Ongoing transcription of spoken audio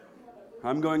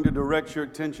I'm going to direct your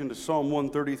attention to Psalm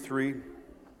 133.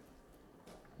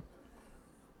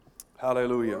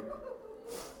 Hallelujah.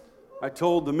 I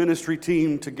told the ministry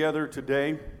team together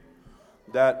today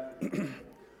that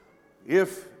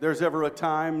if there's ever a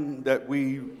time that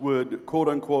we would, quote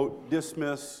unquote,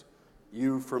 dismiss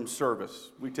you from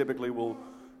service, we typically will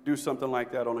do something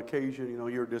like that on occasion,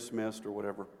 you're dismissed or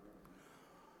whatever.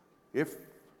 If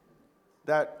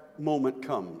that moment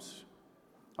comes,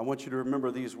 I want you to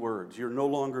remember these words. You're no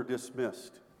longer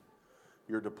dismissed.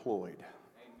 You're deployed.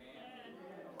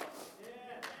 Amen.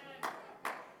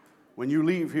 When you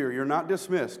leave here, you're not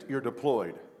dismissed. You're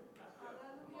deployed.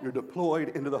 You're deployed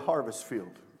into the harvest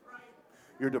field.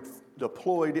 You're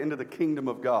deployed into the kingdom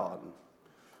of God.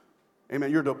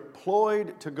 Amen. You're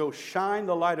deployed to go shine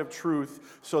the light of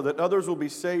truth so that others will be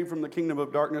saved from the kingdom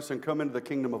of darkness and come into the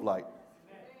kingdom of light.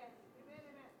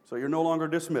 So you're no longer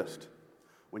dismissed.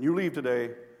 When you leave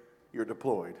today, you're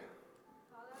deployed.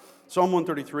 Psalm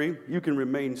 133, you can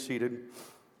remain seated.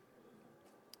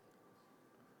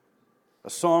 A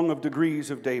song of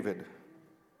degrees of David.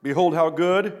 Behold how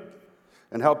good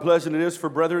and how pleasant it is for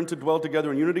brethren to dwell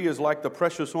together in unity, is like the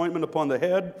precious ointment upon the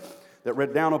head that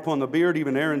ran down upon the beard,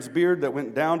 even Aaron's beard that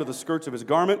went down to the skirts of his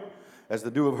garment, as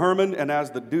the dew of Hermon, and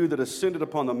as the dew that ascended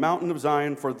upon the mountain of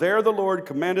Zion. For there the Lord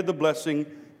commanded the blessing,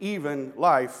 even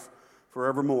life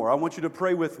forevermore. I want you to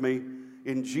pray with me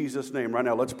in Jesus' name right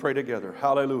now. Let's pray together.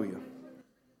 Hallelujah.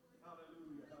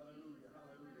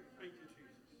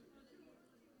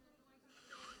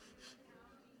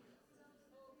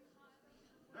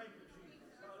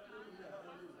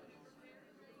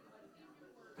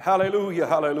 Hallelujah,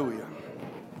 hallelujah.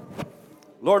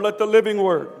 Lord, let the living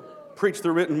word preach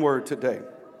the written word today.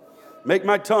 Make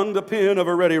my tongue the pen of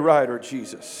a ready writer,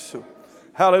 Jesus.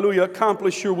 Hallelujah.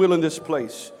 Accomplish your will in this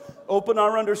place. Open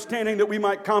our understanding that we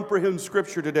might comprehend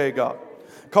Scripture today, God.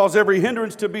 Cause every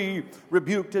hindrance to be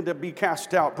rebuked and to be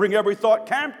cast out. Bring every thought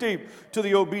captive to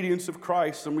the obedience of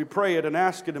Christ. And we pray it and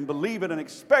ask it and believe it and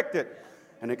expect it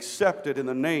and accept it in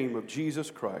the name of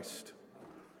Jesus Christ.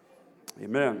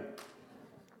 Amen.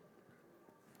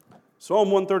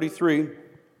 Psalm 133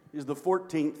 is the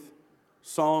 14th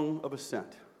Song of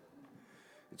Ascent.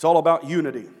 It's all about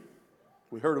unity.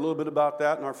 We heard a little bit about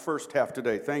that in our first half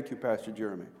today. Thank you, Pastor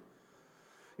Jeremy.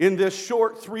 In this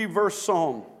short 3-verse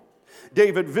psalm,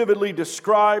 David vividly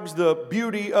describes the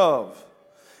beauty of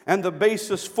and the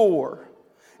basis for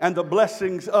and the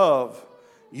blessings of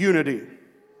unity.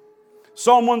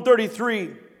 Psalm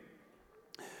 133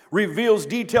 reveals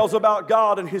details about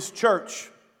God and His church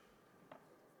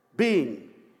being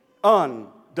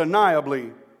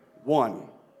undeniably one.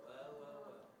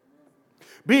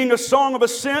 Being a song of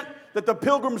ascent that the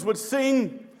pilgrims would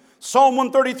sing, Psalm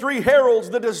 133 heralds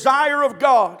the desire of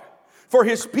God for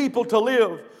His people to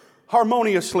live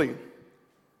harmoniously.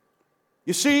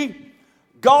 You see,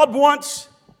 God wants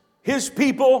His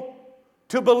people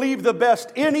to believe the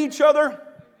best in each other,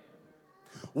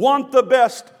 want the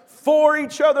best for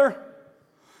each other,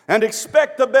 and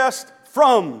expect the best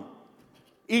from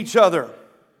each other.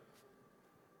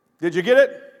 Did you get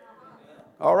it?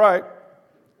 All right.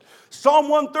 Psalm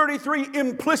 133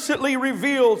 implicitly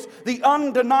reveals the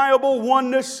undeniable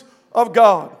oneness of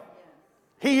God.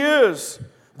 He is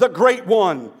the great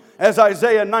one, as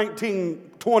Isaiah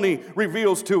 19:20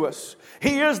 reveals to us.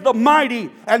 He is the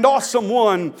mighty and awesome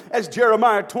one, as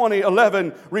Jeremiah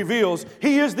 20:11 reveals.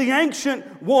 He is the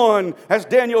ancient one, as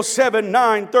Daniel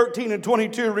 7:9, 13, and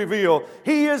 22 reveal.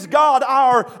 He is God,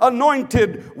 our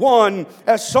anointed one,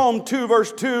 as Psalm 2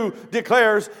 verse 2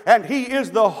 declares. And He is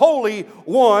the Holy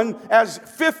One, as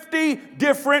 50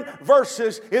 different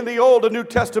verses in the Old and New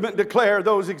Testament declare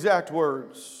those exact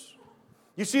words.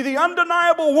 You see, the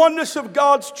undeniable oneness of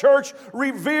God's church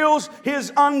reveals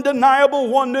His undeniable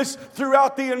oneness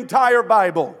throughout the entire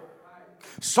Bible.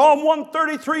 Psalm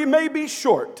 133 may be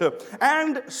short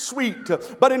and sweet,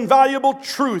 but invaluable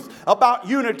truth about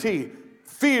unity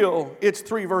fill its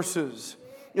 3 verses.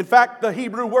 In fact, the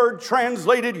Hebrew word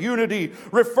translated unity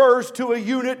refers to a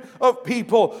unit of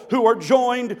people who are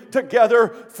joined together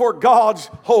for God's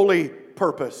holy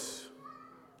purpose.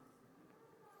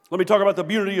 Let me talk about the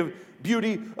beauty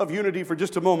of unity for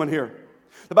just a moment here.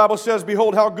 The Bible says,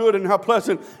 behold how good and how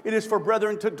pleasant it is for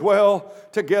brethren to dwell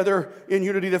together in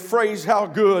unity. The phrase how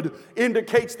good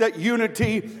indicates that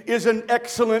unity is an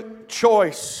excellent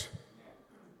choice.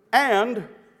 And,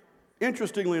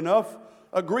 interestingly enough,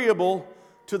 agreeable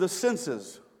to the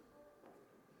senses.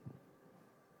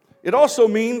 It also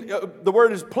means, the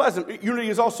word is pleasant. Unity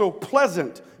is also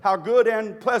pleasant. How good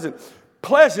and pleasant.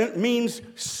 Pleasant means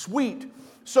sweet.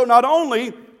 So not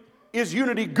only is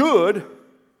unity good,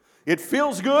 it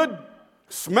feels good,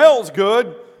 smells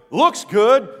good, looks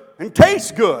good, and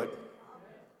tastes good.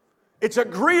 It's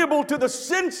agreeable to the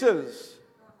senses.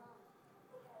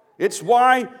 It's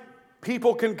why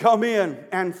people can come in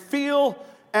and feel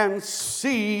and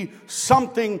see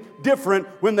something different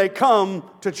when they come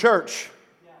to church.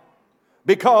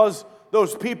 Because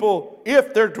those people,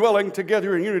 if they're dwelling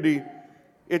together in unity,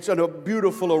 it's a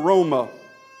beautiful aroma.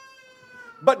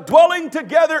 But dwelling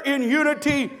together in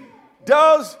unity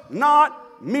does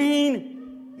not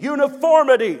mean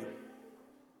uniformity.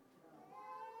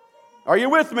 Are you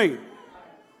with me?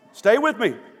 Stay with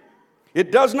me.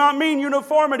 It does not mean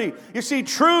uniformity. You see,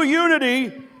 true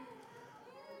unity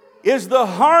is the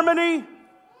harmony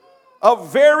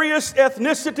of various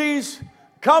ethnicities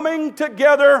coming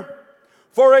together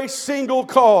for a single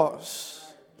cause.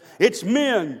 It's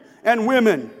men and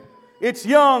women. It's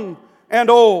young and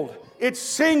old. It's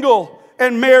single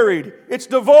and married. It's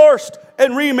divorced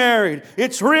and remarried.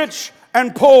 It's rich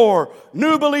and poor,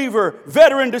 new believer,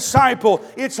 veteran disciple.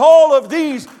 It's all of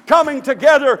these coming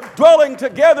together, dwelling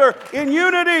together in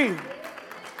unity.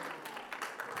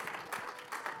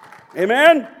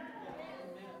 Amen?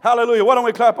 Hallelujah. Why don't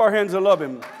we clap our hands and love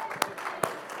Him?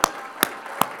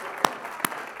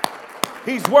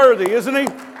 He's worthy, isn't He?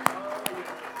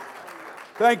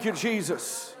 Thank you,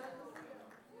 Jesus.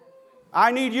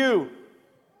 I need you.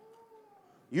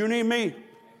 You need me.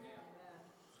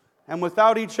 And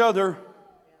without each other,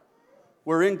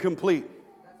 we're incomplete.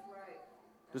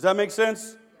 Does that make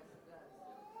sense?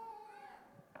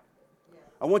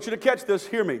 I want you to catch this.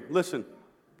 Hear me. Listen.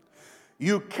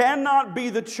 You cannot be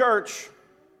the church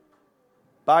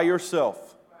by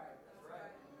yourself.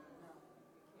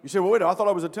 You say, well, wait, I thought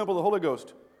I was a temple of the Holy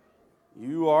Ghost.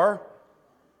 You are.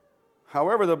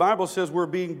 However, the Bible says we're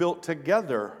being built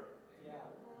together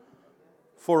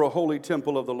for a holy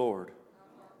temple of the Lord.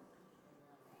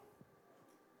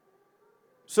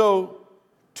 So,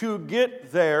 to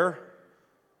get there,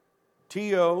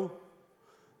 T-O-G-E-T-T-H-E-R-E,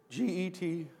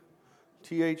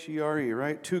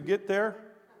 right? To get there,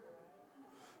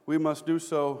 we must do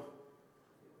so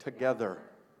together.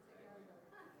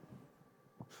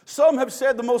 Some have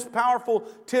said the most powerful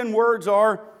 10 words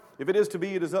are, if it is to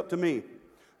be, it is up to me.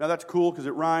 Now that's cool because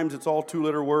it rhymes, it's all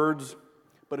 2-letter words,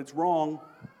 but it's wrong.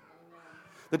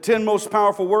 The 10 most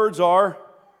powerful words are,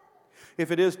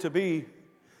 if it is to be,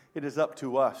 it is up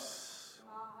to us.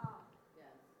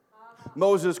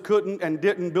 Moses couldn't and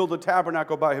didn't build the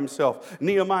tabernacle by himself.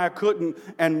 Nehemiah couldn't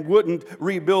and wouldn't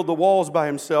rebuild the walls by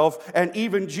himself. And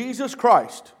even Jesus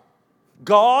Christ,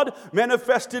 God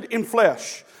manifested in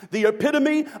flesh, the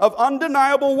epitome of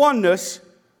undeniable oneness,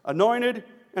 anointed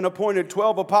and appointed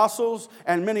 12 apostles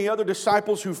and many other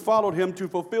disciples who followed him to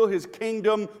fulfill his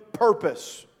kingdom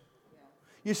purpose.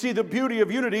 You see, the beauty of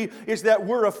unity is that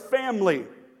we're a family.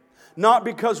 Not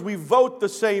because we vote the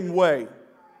same way.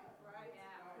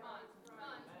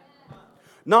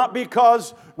 Not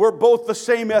because we're both the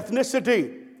same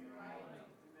ethnicity.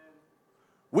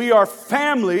 We are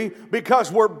family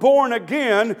because we're born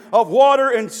again of water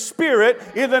and spirit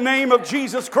in the name of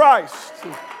Jesus Christ.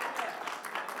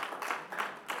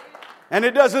 And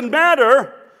it doesn't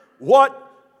matter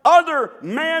what other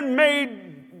man-made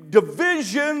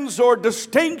divisions or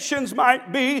distinctions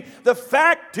might be. The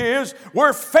fact is,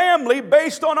 we're family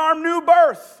based on our new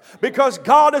birth because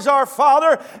God is our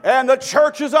Father and the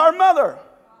church is our mother.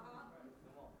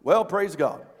 Well, praise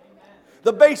God.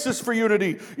 The basis for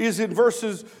unity is in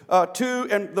verses 2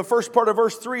 and the first part of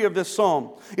verse 3 of this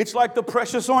psalm. It's like the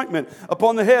precious ointment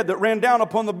upon the head that ran down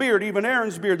upon the beard, even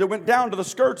Aaron's beard, that went down to the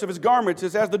skirts of his garments.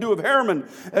 It's as the dew of Hermon,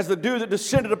 as the dew that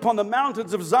descended upon the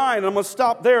mountains of Zion. I'm going to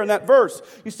stop there in that verse.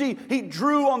 You see, he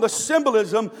drew on the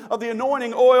symbolism of the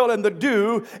anointing oil and the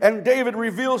dew, and David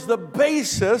reveals the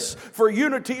basis for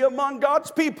unity among God's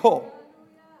people.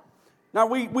 Now,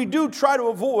 we do try to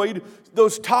avoid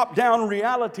those top-down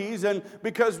realities, and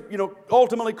because,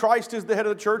 ultimately Christ is the head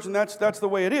of the church, and that's the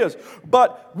way it is.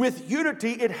 But with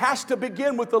unity, it has to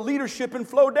begin with the leadership and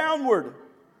flow downward.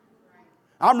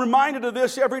 I'm reminded of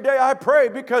this every day I pray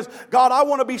because, God, I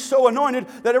want to be so anointed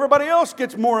that everybody else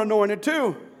gets more anointed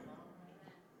too.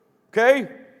 Okay?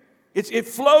 It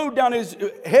flowed down his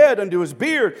head, into his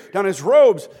beard, down his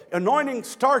robes. Anointing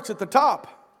starts at the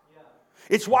top.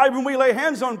 It's why when we lay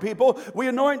hands on people, we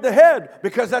anoint the head,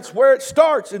 because that's where it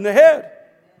starts, in the head.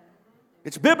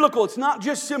 It's biblical. It's not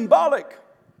just symbolic.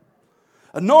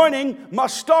 Anointing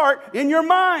must start in your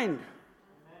mind.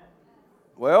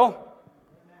 Well,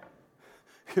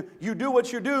 you do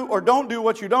what you do or don't do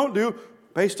what you don't do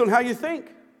based on how you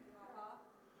think.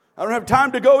 I don't have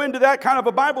time to go into that kind of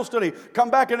a Bible study. Come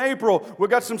back in April. We've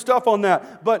got some stuff on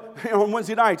that, but on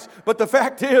Wednesday nights. But the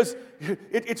fact is,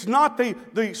 it's not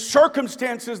the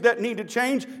circumstances that need to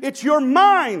change. It's your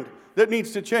mind that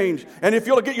needs to change. And if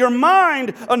you'll get your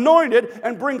mind anointed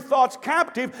and bring thoughts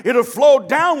captive, it'll flow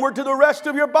downward to the rest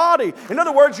of your body. In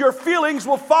other words, your feelings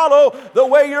will follow the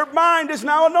way your mind is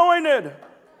now anointed.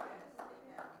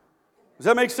 Does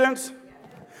that make sense?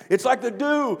 It's like the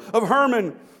dew of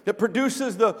Hermon that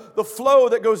produces the flow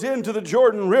that goes into the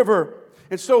Jordan River.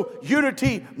 And so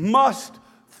unity must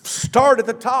start at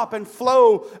the top and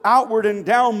flow outward and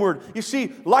downward. You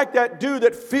see, like that dew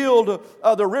that filled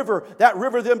the river, that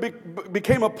river then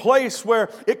became a place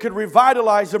where it could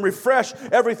revitalize and refresh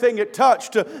everything it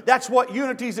touched. That's what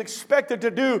unity is expected to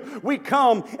do. We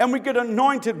come and we get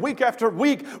anointed week after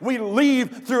week. We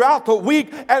leave throughout the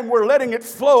week and we're letting it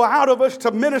flow out of us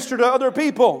to minister to other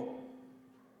people.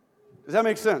 Does that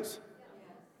make sense?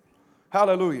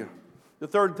 Hallelujah. The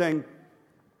third thing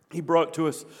he brought to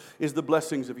us is the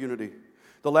blessings of unity.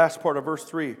 The last part of verse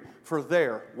 3. For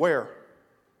there, where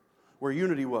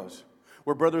unity was,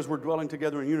 where brothers were dwelling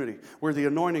together in unity, where the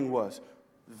anointing was,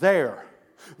 there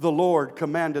the Lord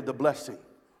commanded the blessing.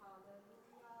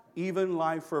 Even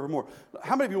life forevermore.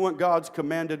 How many of you want God's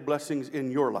commanded blessings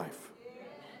in your life?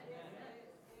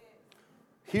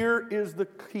 Here is the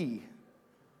key.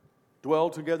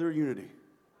 Dwell together in unity.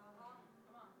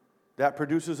 That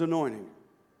produces anointing.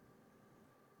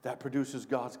 That produces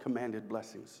God's commanded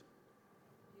blessings.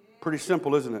 Pretty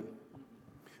simple, isn't it?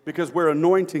 Because where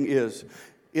anointing is,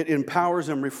 it empowers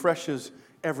and refreshes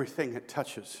everything it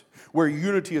touches. Where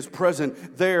unity is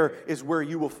present, there is where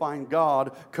you will find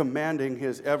God commanding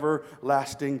His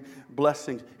everlasting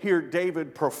blessings. Here,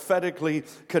 David prophetically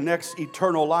connects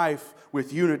eternal life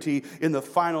with unity in the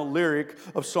final lyric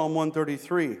of Psalm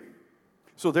 133.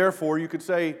 So therefore, you could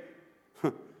say,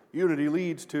 unity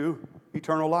leads to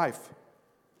eternal life.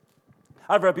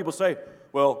 I've heard people say,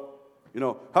 well,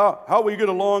 how will you get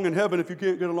along in heaven if you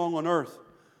can't get along on earth?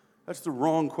 That's the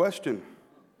wrong question.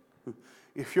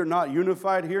 If you're not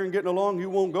unified here and getting along, you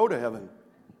won't go to heaven.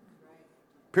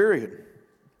 Period.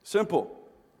 Simple.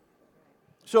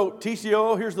 So,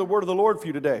 TCO, here's the word of the Lord for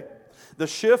you today. The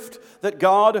shift that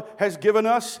God has given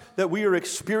us, that we are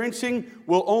experiencing,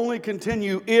 will only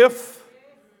continue if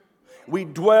we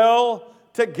dwell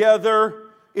together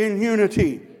in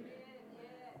unity.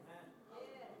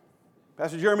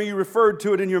 Pastor Jeremy, you referred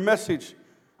to it in your message.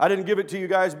 I didn't give it to you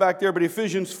guys back there, but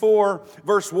Ephesians 4,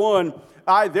 verse 1,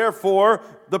 I, therefore,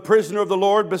 the prisoner of the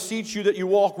Lord, beseech you that you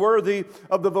walk worthy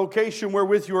of the vocation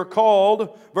wherewith you are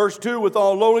called. Verse 2, with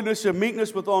all lowliness and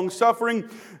meekness, with long suffering,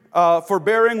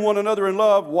 forbearing one another in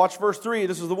love. Watch verse 3,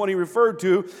 this is the one he referred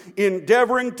to.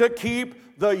 Endeavoring to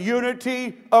keep the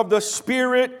unity of the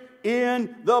Spirit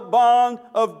in the bond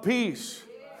of peace.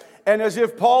 And as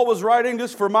if Paul was writing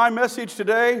this for my message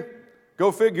today,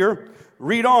 go figure,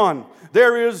 read on.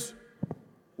 There is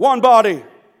one body,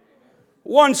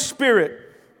 one Spirit,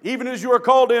 even as you are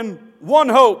called in one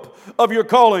hope of your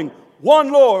calling,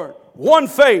 one Lord, one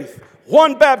faith,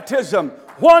 one baptism,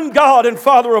 one God and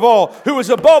Father of all, who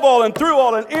is above all and through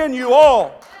all and in you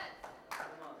all.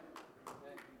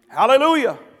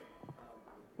 Hallelujah.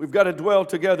 We've got to dwell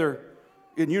together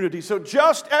in unity. So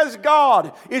just as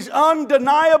God is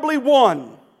undeniably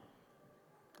one,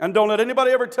 and don't let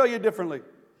anybody ever tell you differently.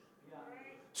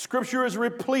 Scripture is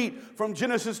replete from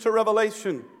Genesis to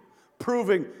Revelation,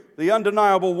 proving the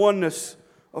undeniable oneness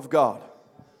of God.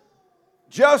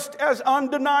 Just as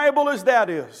undeniable as that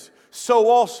is, so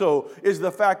also is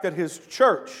the fact that His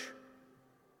church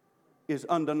is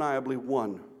undeniably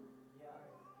one.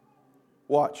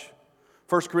 Watch.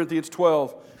 1 Corinthians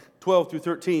 12 through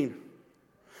 13.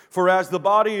 For as the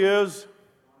body is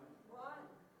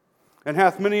and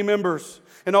hath many members,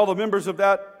 and all the members of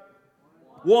that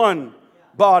one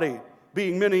body,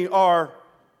 being many, are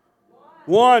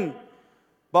one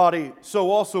body, so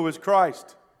also is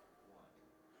Christ.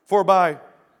 For by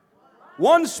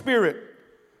one Spirit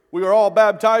we are all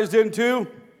baptized into,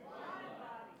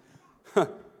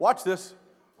 watch this,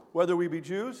 whether we be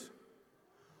Jews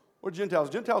or Gentiles.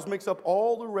 Gentiles makes up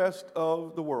all the rest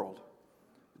of the world.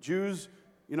 Jews,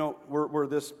 we're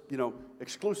this,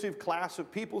 exclusive class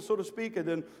of people, so to speak, and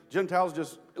then Gentiles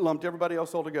just lumped everybody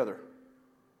else all together.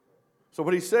 So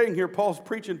what he's saying here, Paul's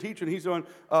preaching, teaching, he's going,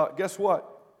 guess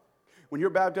what? When you're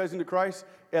baptized into Christ,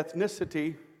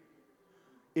 ethnicity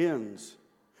ends.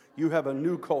 You have a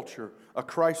new culture, a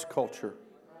Christ culture.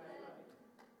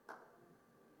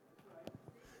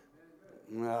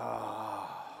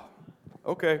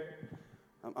 Okay.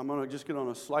 I'm going to just get on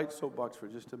a slight soapbox for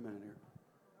just a minute here.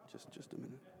 Just a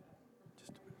minute.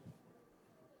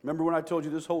 Remember when I told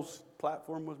you this whole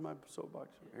platform was my soapbox?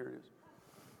 Here it is.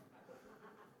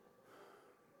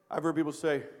 I've heard people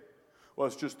say, well,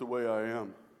 it's just the way I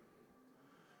am.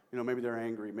 You know, maybe they're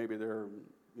angry. Maybe they're,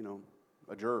 you know,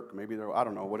 a jerk. Maybe they're, I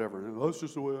don't know, whatever. Oh, it's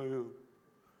just the way I am.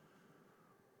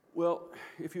 Well,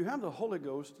 if you have the Holy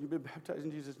Ghost, you've been baptized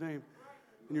in Jesus' name,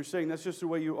 and you're saying that's just the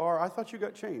way you are, I thought you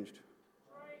got changed.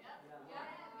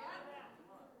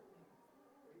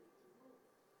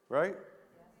 Right?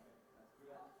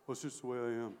 Well, it's just the way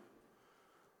I am.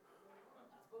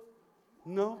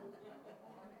 No.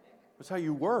 That's how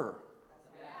you were.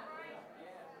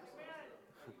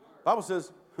 The Bible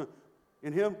says,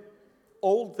 in Him,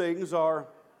 old things are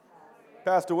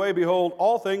passed away. Behold,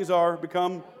 all things are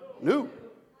become new.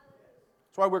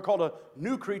 That's why we're called a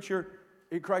new creature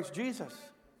in Christ Jesus.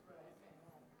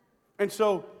 And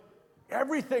so,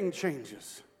 everything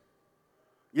changes.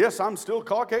 Yes, I'm still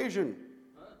Caucasian.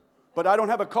 But I don't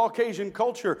have a Caucasian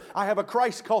culture. I have a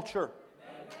Christ culture.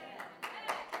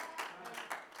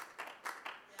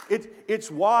 It's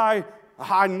why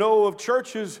I know of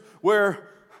churches where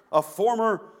a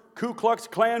former Ku Klux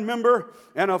Klan member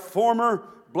and a former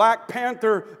Black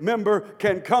Panther member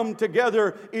can come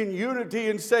together in unity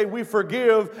and say we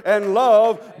forgive and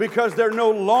love because they're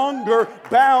no longer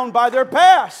bound by their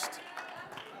past.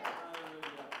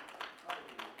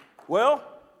 Well,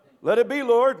 let it be,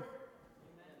 Lord.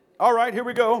 All right, here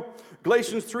we go.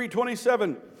 Galatians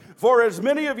 3:27. For as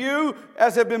many of you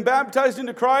as have been baptized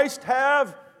into Christ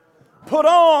have put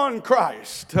on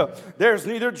Christ. There's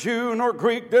neither Jew nor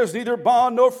Greek. There's neither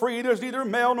bond nor free. There's neither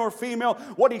male nor female.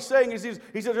 What he's saying is,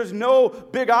 he says there's no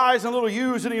big I's and little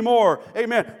U's anymore.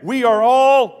 Amen. We are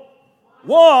all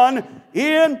one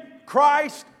in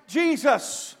Christ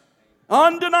Jesus.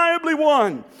 Undeniably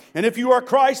one. And if you are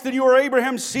Christ, then you are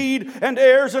Abraham's seed and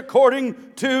heirs according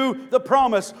to the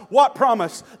promise. What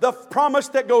promise? The promise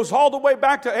that goes all the way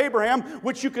back to Abraham,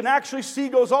 which you can actually see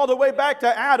goes all the way back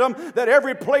to Adam, that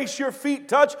every place your feet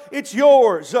touch, it's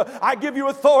yours. I give you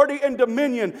authority and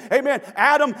dominion. Amen.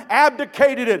 Adam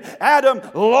abdicated it. Adam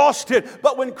lost it.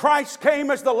 But when Christ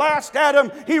came as the last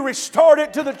Adam, He restored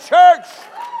it to the church.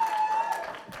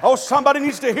 Oh, somebody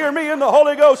needs to hear me in the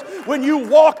Holy Ghost. When you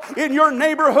walk in your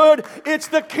neighborhood, it's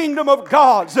the kingdom of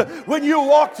God's. When you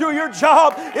walk through your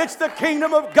job, it's the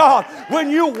kingdom of God. When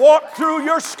you walk through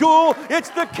your school, it's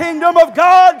the kingdom of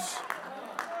God's.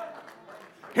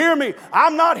 Hear me.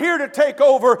 I'm not here to take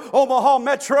over Omaha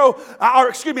Metro.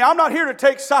 I'm not here to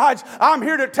take sides. I'm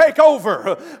here to take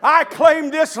over. I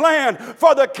claim this land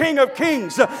for the King of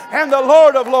Kings and the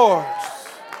Lord of Lords.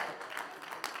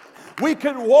 We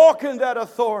can walk in that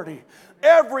authority.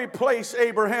 Every place,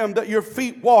 Abraham, that your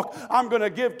feet walk, I'm going to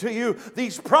give to you.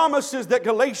 These promises that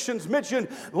Galatians mentioned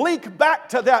link back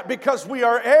to that because we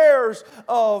are heirs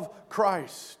of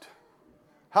Christ.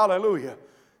 Hallelujah.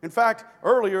 In fact,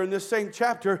 earlier in this same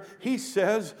chapter, he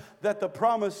says that the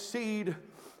promised seed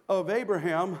of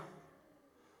Abraham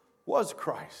was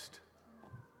Christ.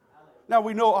 Now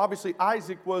we know, obviously,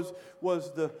 Isaac was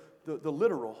the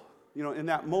literal, in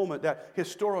that moment, that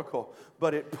historical,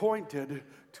 but it pointed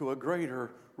to a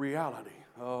greater reality.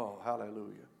 Oh,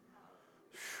 hallelujah.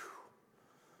 Whew.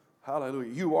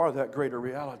 Hallelujah. You are that greater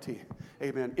reality.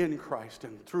 Amen. In Christ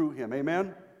and through Him.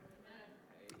 Amen.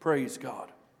 Praise God.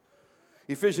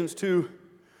 Ephesians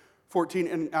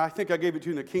 2:14, and I think I gave it to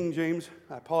you in the King James.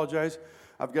 I apologize.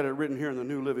 I've got it written here in the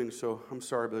New Living, so I'm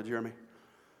sorry, Brother Jeremy.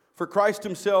 For Christ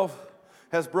Himself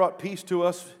has brought peace to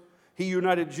us. He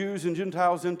united Jews and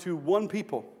Gentiles into one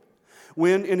people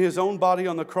when in His own body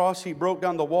on the cross He broke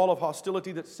down the wall of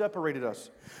hostility that separated us.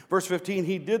 Verse 15,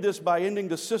 He did this by ending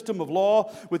the system of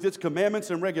law with its commandments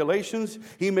and regulations.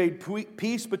 He made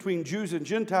peace between Jews and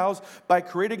Gentiles by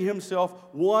creating Himself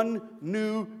one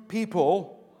new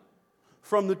people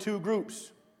from the two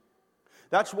groups.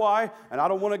 That's why, and I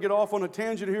don't want to get off on a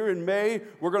tangent here. In May,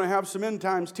 we're going to have some end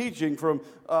times teaching from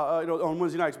on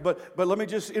Wednesday nights. But let me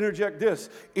just interject this: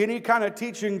 any kind of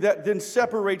teaching that then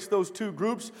separates those two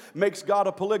groups makes God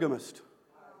a polygamist.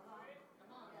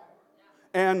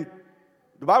 And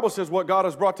the Bible says, "What God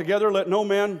has brought together, let no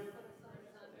man."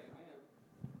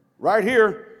 Right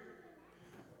here,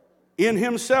 in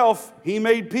Himself, He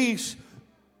made peace,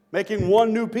 making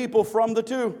one new people from the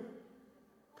two.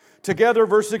 Together,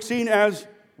 verse 16, as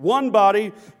one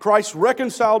body, Christ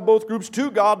reconciled both groups to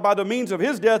God by the means of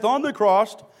His death on the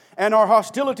cross, and our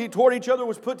hostility toward each other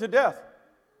was put to death.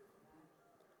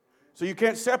 So you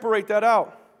can't separate that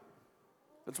out.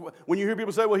 That's when you hear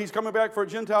people say, well, He's coming back for a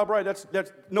Gentile bride,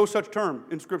 that's no such term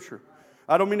in Scripture.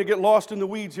 I don't mean to get lost in the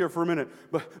weeds here for a minute,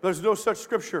 but there's no such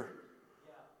Scripture.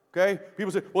 Okay?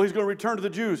 People say, well, He's going to return to the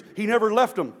Jews. He never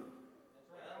left them.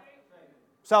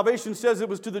 Salvation says it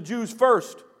was to the Jews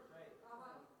first.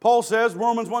 Paul says,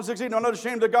 Romans 1:16, I'm not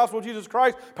ashamed of the gospel of Jesus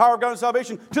Christ, power of God and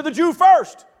salvation, to the Jew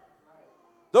first.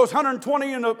 Those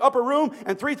 120 in the upper room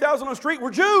and 3,000 on the street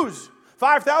were Jews.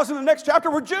 5,000 in the next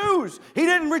chapter were Jews. He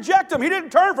didn't reject them. He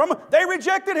didn't turn from them. They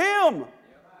rejected him.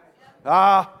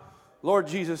 Lord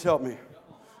Jesus, help me.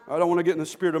 I don't want to get in the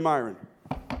spirit of Myron.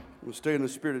 I'm going to stay in the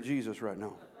spirit of Jesus right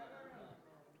now.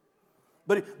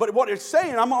 But what it's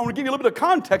saying, I'm going to give you a little bit of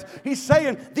context. He's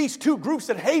saying these two groups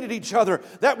that hated each other,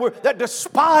 that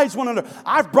despised one another,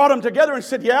 I've brought them together and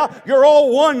said, yeah, you're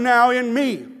all one now in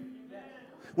me.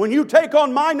 When you take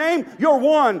on my name, you're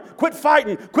one. Quit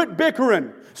fighting. Quit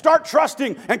bickering. Start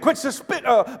trusting and quit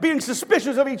being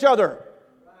suspicious of each other.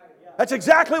 That's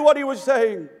exactly what he was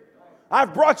saying.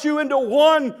 I've brought you into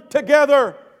one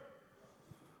together.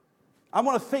 I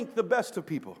want to think the best of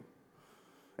people.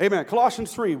 Amen.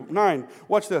 Colossians 3:9.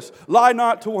 Watch this. Lie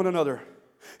not to one another,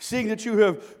 seeing that you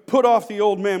have put off the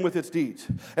old man with its deeds,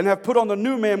 and have put on the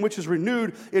new man, which is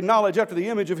renewed in knowledge after the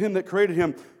image of him that created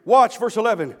him. Watch verse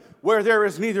 11. Where there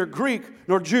is neither Greek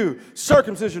nor Jew,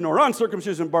 circumcision nor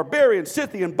uncircumcision, barbarian,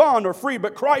 Scythian, bond or free,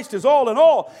 but Christ is all in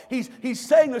all. He's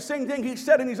saying the same thing he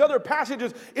said in these other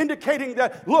passages, indicating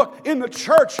that, look, in the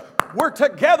church, we're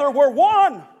together, we're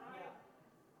one.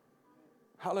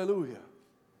 Hallelujah.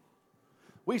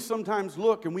 We sometimes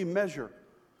look and we measure.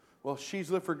 Well, she's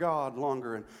lived for God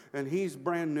longer and he's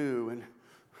brand new. And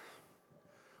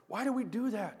why do we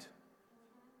do that?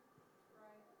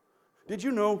 Did you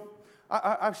know,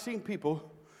 I've seen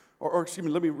people, or excuse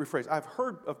me, let me rephrase. I've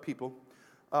heard of people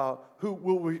who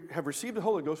will have received the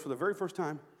Holy Ghost for the very first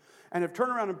time and have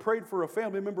turned around and prayed for a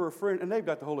family member or a friend and they've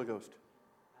got the Holy Ghost.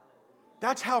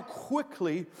 That's how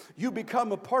quickly you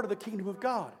become a part of the kingdom of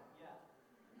God.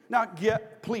 Now,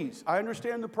 please, I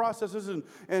understand the processes,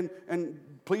 and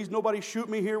please nobody shoot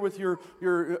me here with your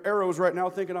arrows right now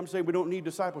thinking I'm saying we don't need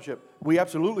discipleship. We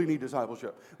absolutely need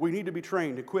discipleship. We need to be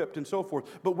trained, equipped, and so forth.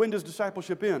 But when does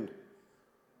discipleship end?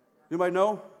 Anybody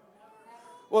know?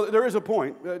 Well, there is a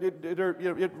point.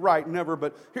 Right, never,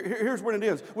 but here's when it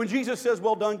ends. When Jesus says,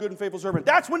 well done, good and faithful servant,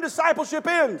 that's when discipleship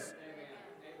ends.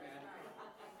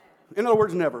 In other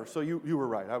words, never. So you were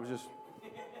right. Does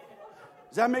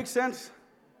that make sense?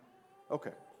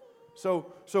 Okay,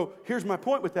 so here's my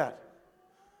point with that.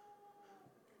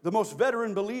 The most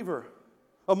veteran believer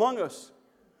among us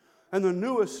and the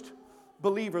newest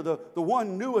believer, the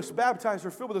one newest baptized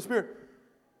or filled with the Spirit,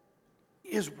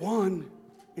 is one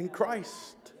in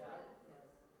Christ.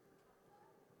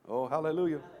 Oh,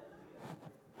 hallelujah.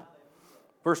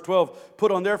 Verse 12,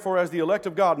 put on therefore as the elect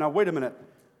of God. Now wait a minute.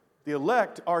 The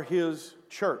elect are His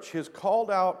church, His called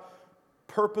out,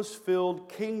 purpose-filled,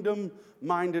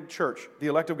 kingdom-minded church, the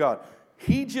elect of God.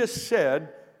 He just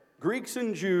said Greeks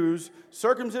and Jews,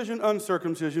 circumcision,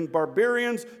 uncircumcision,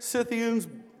 barbarians, Scythians,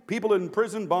 people in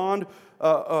prison, bond,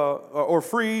 or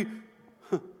free,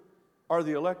 are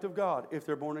the elect of God if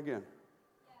they're born again.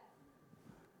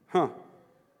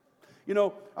 You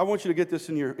know, I want you to get this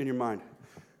in your mind.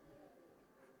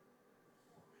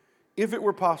 If it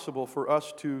were possible for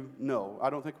us to know, I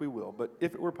don't think we will, but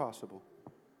if it were possible,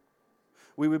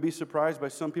 we would be surprised by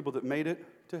some people that made it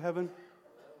to heaven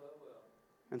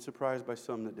and surprised by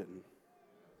some that didn't.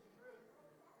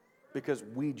 Because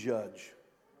we judge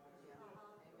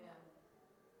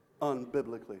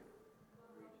unbiblically.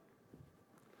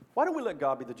 Why don't we let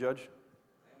God be the judge?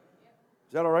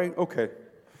 Is that all right? Okay.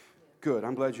 Good.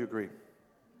 I'm glad you agree.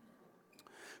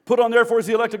 Put on therefore as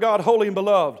the elect of God, holy and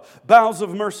beloved, bowels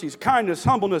of mercies, kindness,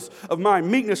 humbleness of mind,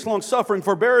 meekness, long-suffering,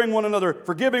 forbearing one another,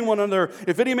 forgiving one another.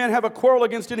 If any man have a quarrel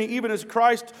against any, even as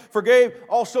Christ forgave,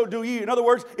 also do ye. In other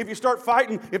words, if you start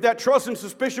fighting, if that trust and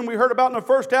suspicion we heard about in the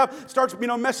first half starts,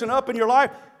 messing up in your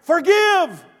life,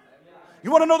 forgive.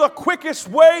 You want to know the quickest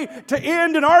way to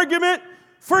end an argument?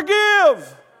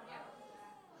 Forgive.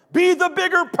 Be the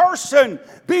bigger person.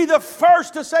 Be the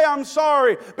first to say, I'm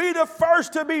sorry. Be the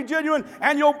first to be genuine.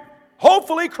 And you'll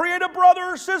hopefully create a brother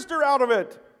or sister out of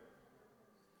it.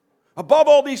 Above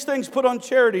all these things, put on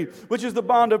charity, which is the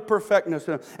bond of perfectness.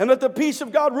 And let the peace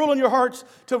of God rule in your hearts,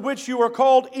 to which you are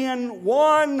called in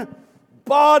one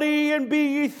body, and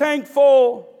be ye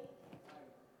thankful.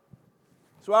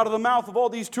 So out of the mouth of all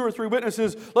these two or three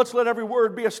witnesses, let's let every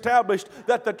word be established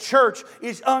that the church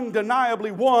is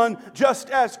undeniably one, just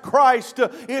as Christ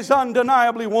is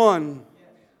undeniably one.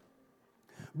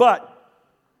 But,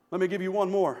 let me give you one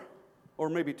more,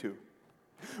 or maybe two.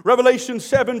 Revelation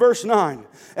 7 verse 9.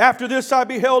 After this I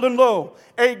beheld, and lo,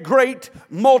 a great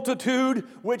multitude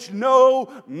which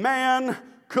no man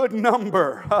could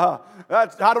number.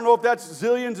 I don't know if that's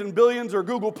zillions and billions or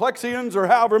Googleplexians or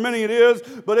however many it is,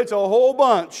 but it's a whole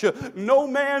bunch. No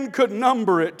man could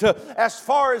number it. As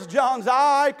far as John's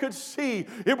eye could see,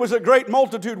 it was a great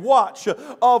multitude, watch,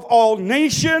 of all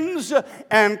nations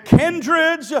and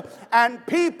kindreds and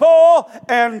people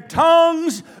and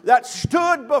tongues that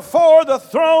stood before the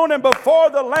throne and before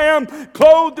the Lamb,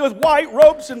 clothed with white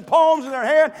robes and palms in their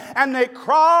hand, and they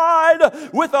cried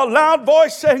with a loud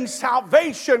voice, saying,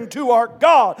 Salvation to our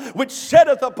God, which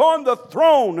sitteth upon the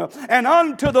throne, and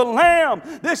unto the Lamb.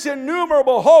 This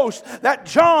innumerable host that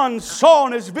John saw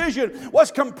in his vision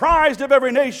was comprised of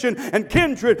every nation and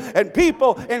kindred and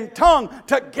people and tongue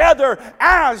together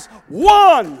as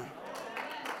one.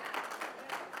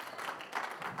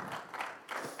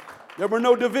 There were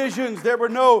no divisions. There were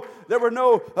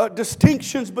no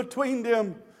distinctions between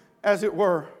them, as it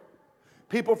were.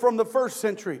 People from the first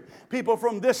century, people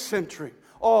from this century,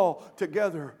 all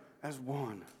together as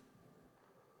one.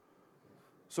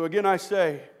 So again I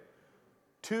say,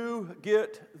 to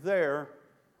get there,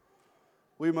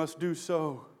 we must do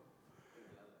so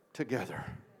together.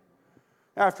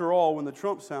 After all, when the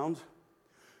trump sounds,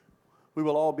 we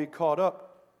will all be caught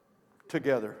up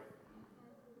together.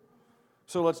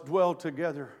 So let's dwell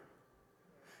together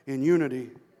in unity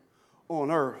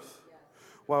on earth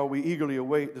while we eagerly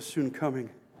await the soon coming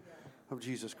of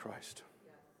Jesus Christ.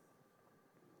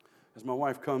 As my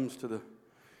wife comes to the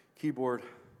keyboard,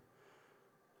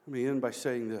 let me end by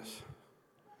saying this.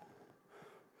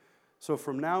 So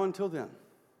from now until then,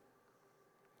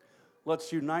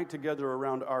 let's unite together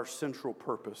around our central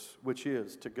purpose, which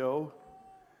is to go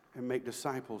and make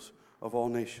disciples of all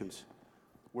nations.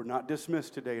 We're not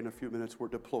dismissed today in a few minutes, we're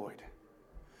deployed.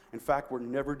 In fact, we're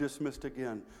never dismissed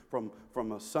again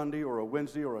from a Sunday or a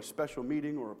Wednesday or a special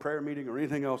meeting or a prayer meeting or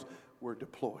anything else. We're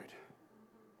deployed.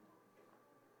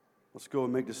 Let's go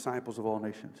and make disciples of all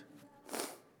nations.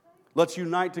 Let's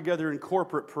unite together in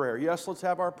corporate prayer. Yes, let's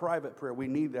have our private prayer. We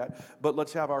need that. But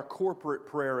let's have our corporate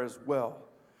prayer as well.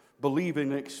 Believing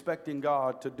and expecting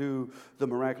God to do the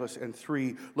miraculous. And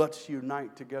 3, let's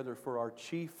unite together for our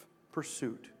chief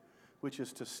pursuit, which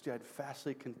is to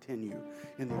steadfastly continue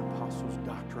in the apostles'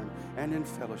 doctrine and in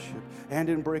fellowship and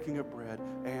in breaking of bread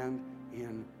and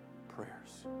in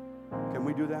prayers. Can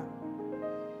we do that?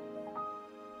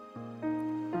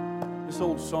 This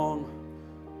old song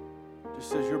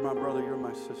just says, you're my brother, you're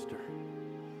my sister.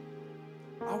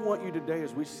 I want you today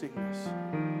as we sing this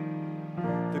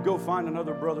to go find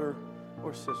another brother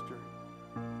or sister.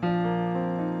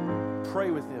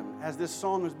 Pray with them. As this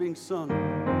song is being sung,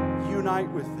 unite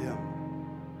with them.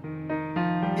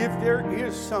 If there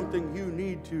is something you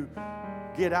need to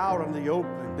get out in the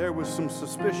open, there was some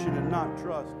suspicion and not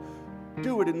trust,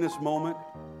 do it in this moment.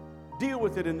 Deal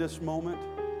with it in this moment.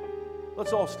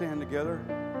 Let's all stand together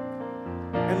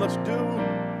and let's do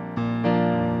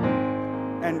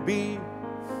and be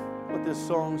what this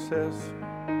song says.